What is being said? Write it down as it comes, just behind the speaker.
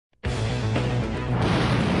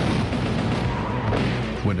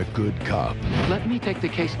good cop Let me take the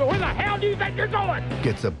case. Where the hell do you think you're going?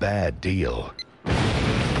 gets a bad deal.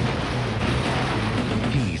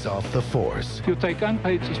 He's off the force You'll take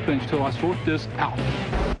unpaid suspension till I sort this out.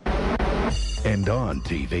 and on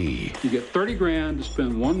TV. You get 30 grand to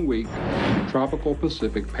spend 1 week in tropical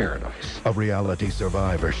Pacific paradise. A reality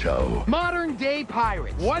survivor show. Modern day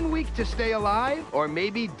pirates. 1 week to stay alive or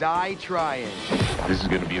maybe die trying. This is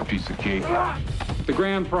gonna be a piece of cake. The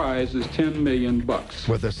grand prize is $10 million.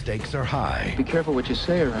 Where the stakes are high, Be careful what you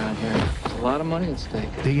say around here. There's a lot of money at stake.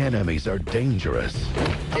 the enemies are dangerous,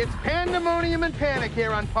 It's pandemonium and panic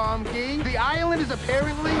here on Palm Key. The island is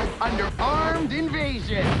apparently under armed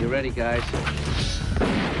invasion. You ready, guys?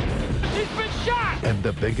 She's been shot! and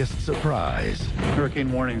the biggest surprise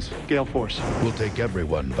Hurricane warnings, gale force. will take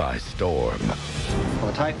everyone by storm. Well,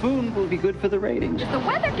 a typhoon will be good for the ratings. Is the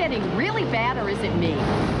weather getting really bad, or is it me?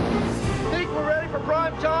 Think we're ready for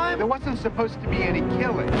prime time? There wasn't supposed to be any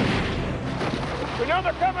killing. We know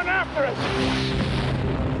they're coming after us!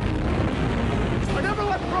 Our number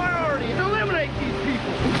one priority is eliminate these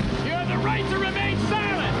people. You have the right to remain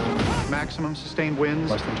silent! Maximum sustained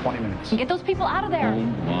winds, less than 20 minutes. Get those people out of there.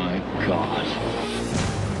 My God.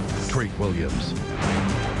 Treat Williams,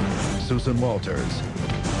 Susan Walters,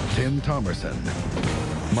 Tim Thomerson,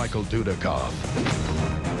 Michael Dudikoff,